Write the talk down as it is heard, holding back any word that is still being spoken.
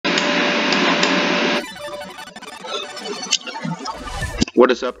What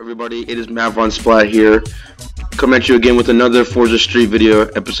is up, everybody? It is Mav on Splat here, coming at you again with another Forza Street video,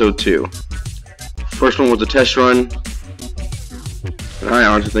 episode 2. First one was a test run, and I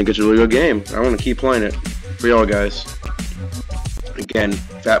honestly think it's a really good game. I want to keep playing it for y'all guys. Again,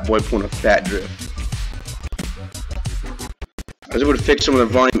 Fat Boy pulling a fat drift. I was able to fix some of the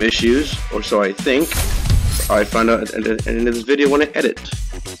volume issues, or so I think. I found out at the end of this video when I edit.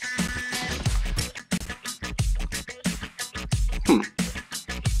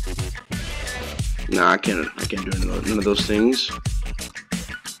 Nah, I can't do none of those things.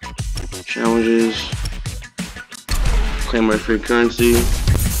 Challenges. Claim my free currency.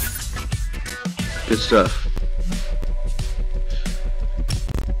 Good stuff.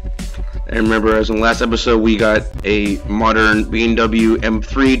 And remember, as in the last episode, we got a modern BMW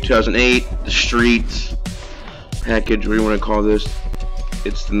M3 2008, the street package, what do you want to call this?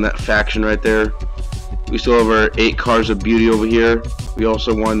 It's in that faction right there. We still have our 8 cars of beauty over here. We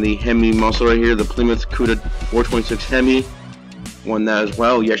also won the Hemi muscle right here, the Plymouth Cuda 426 Hemi. Won that as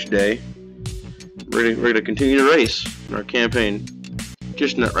well yesterday. We're going to continue to race in our campaign.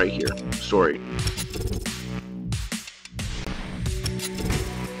 Just not right here. Sorry.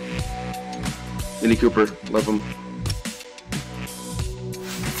 Mini Cooper, love him.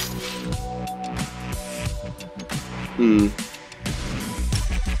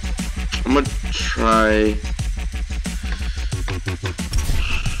 I'm gonna try.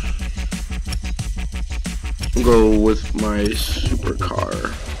 Go with my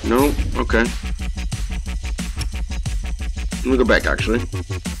supercar. No? Okay. Let me go back actually.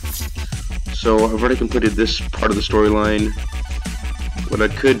 So I've already completed this part of the storyline. What I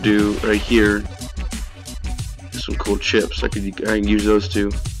could do right here is some cool chips. I can use those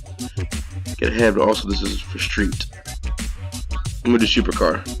to get ahead, but also this is for street. I'm gonna do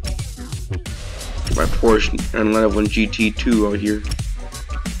supercar. My Porsche 911 GT2 out here.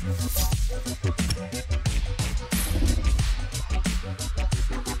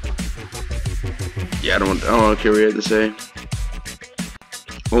 Yeah, I don't care what you have to say.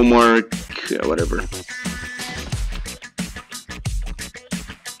 Omar, yeah, whatever.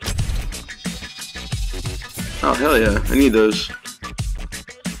 Oh hell yeah, I need those.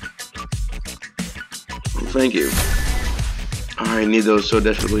 Oh, thank you. Oh, I need those so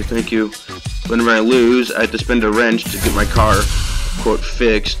desperately, thank you. Whenever I lose, I have to spend a wrench to get my car, quote,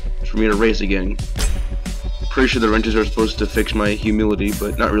 fixed for me to race again. Pretty sure the wrenches are supposed to fix my humility,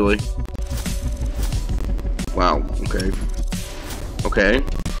 but not really. Wow, okay. Okay.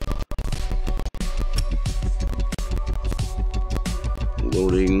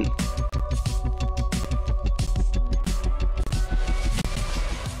 Loading.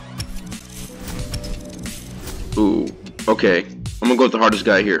 Ooh, okay. I'm gonna go with the hardest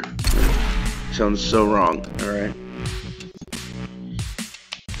guy here. Sounds so wrong, alright.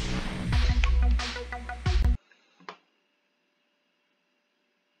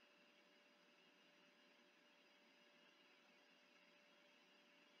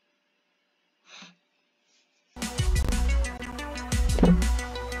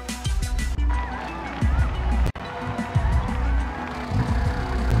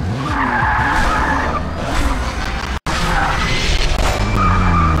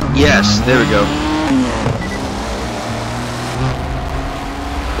 Yes, there we go.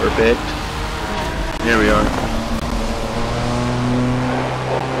 Perfect. There we are.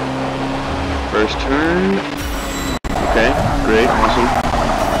 First turn. Okay, great, awesome.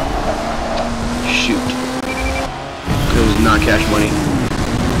 Shoot. It was not cash money.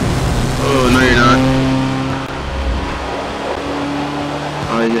 Oh, no you're not.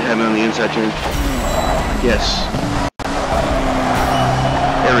 Oh, you have me on the inside turn. Yes.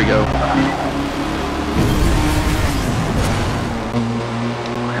 There we go.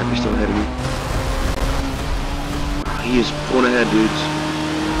 Happy's still ahead of me. He is pulling ahead, dudes.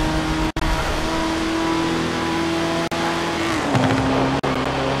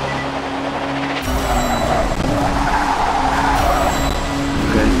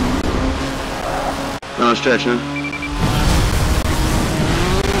 Okay. Now stretch, huh?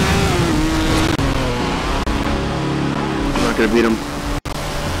 I'm not gonna beat him.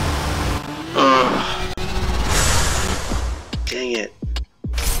 Dang it.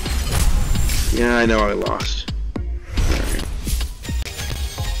 Yeah, I know I lost. Alright.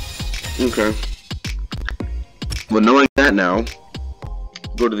 Okay. Well, knowing that now,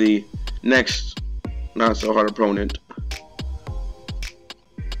 go to the next not so hard opponent.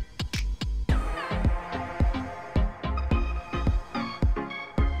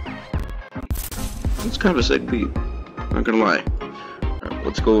 It's kind of a sick beat, not gonna lie. Alright,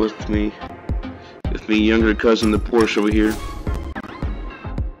 let's go with me younger cousin, the Porsche over here.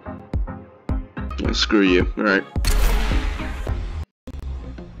 Screw you. Alright.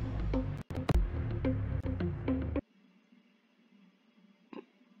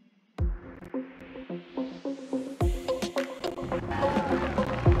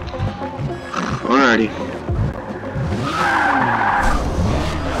 Alrighty.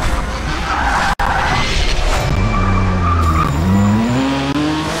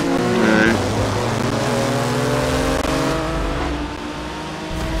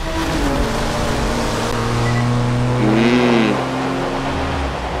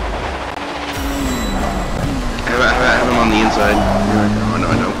 Inside. Yeah,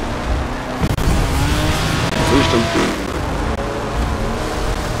 I know. Boost him.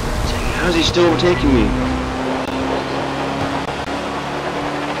 Dang, how's he still overtaking me?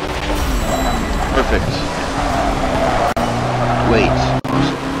 Perfect. Wait.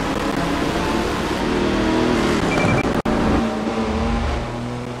 Awesome.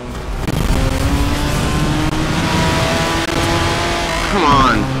 Come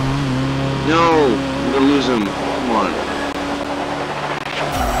on. No. I'm gonna lose him. Come on.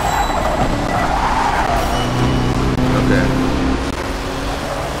 Okay.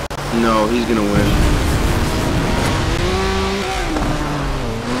 No, he's gonna win.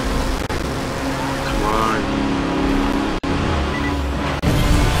 Come on.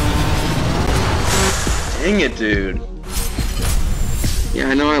 Dang it, dude. Yeah,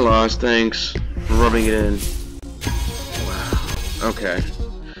 I know I lost. Thanks for rubbing it in. Wow. Okay.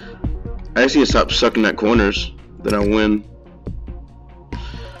 I just need to stop sucking at corners. Then I'll win.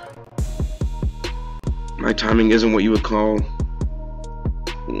 My timing isn't what you would call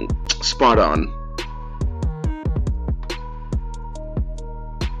spot on.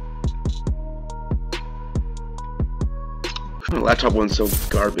 My laptop one's so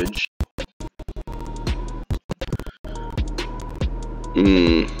garbage.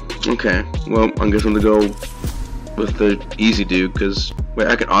 Okay. Well, I'm just gonna go with the easy dude, because wait,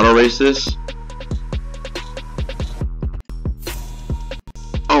 I can auto race this?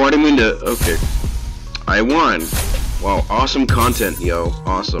 Oh, I didn't mean to. Okay. I won! Wow, awesome content, yo.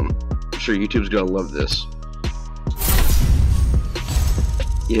 Awesome. I'm sure YouTube's gonna love this.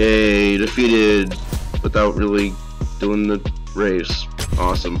 Yay, defeated without really doing the race.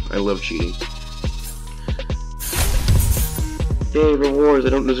 Awesome. I love cheating. Yay, rewards I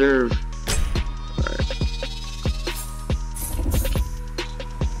don't deserve. Alright.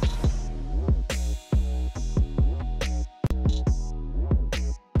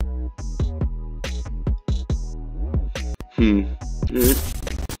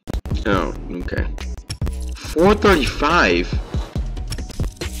 Oh, okay. 435?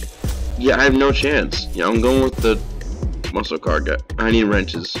 Yeah, I have no chance. Yeah, I'm going with the muscle car guy. I need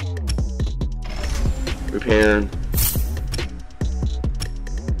wrenches. Repair.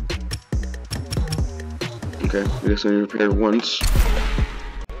 Okay, I guess I need to repair once.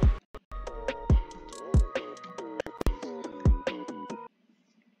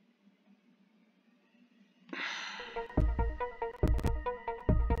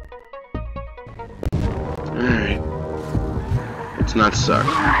 Alright. Let's not suck.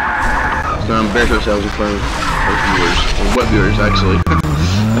 Let's not embarrass ourselves in front of our viewers. Or what viewers, actually.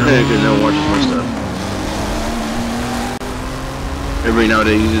 Because no one watches my stuff. Everybody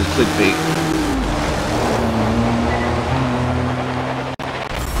nowadays uses clickbait.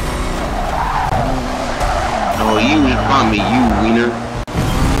 Oh, you just caught me, you wiener.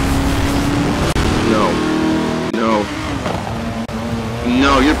 No. No.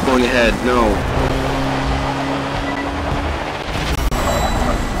 No, you're pulling ahead. No.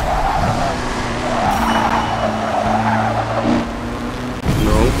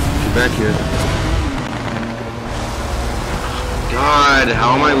 Back here. God,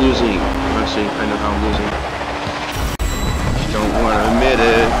 how am I losing? Honestly, I know how I'm losing. Just don't want to admit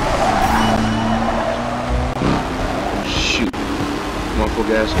it. Shoot. Come on, full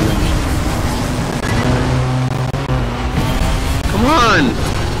gas. Come on!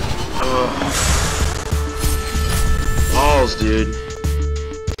 Balls, dude.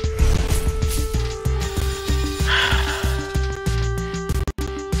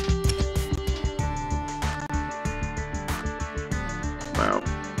 Wow.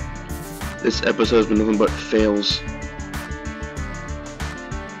 This episode has been nothing but fails.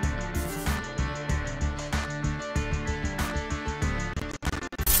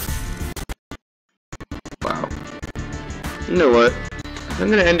 Wow. You know what? I'm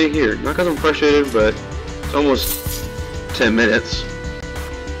gonna end it here. Not because I'm frustrated, but it's almost 10 minutes.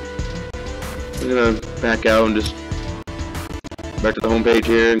 I'm gonna back out and just back to the home page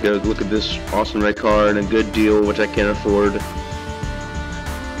here and go look at this awesome red car and a good deal which I can't afford.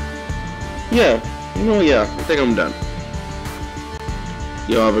 Yeah, You know, yeah, I think I'm done.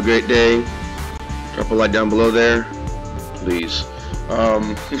 Y'all have a great day. Drop a like down below there, please.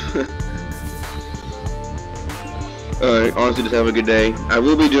 Honestly, just have a good day. I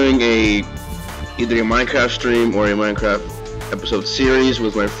will be doing either a Minecraft stream or a Minecraft episode series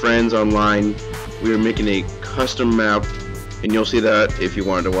with my friends online. We are making a custom map, and you'll see that if you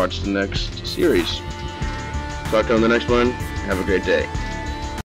wanted to watch the next series. Talk to you on the next one. Have a great day.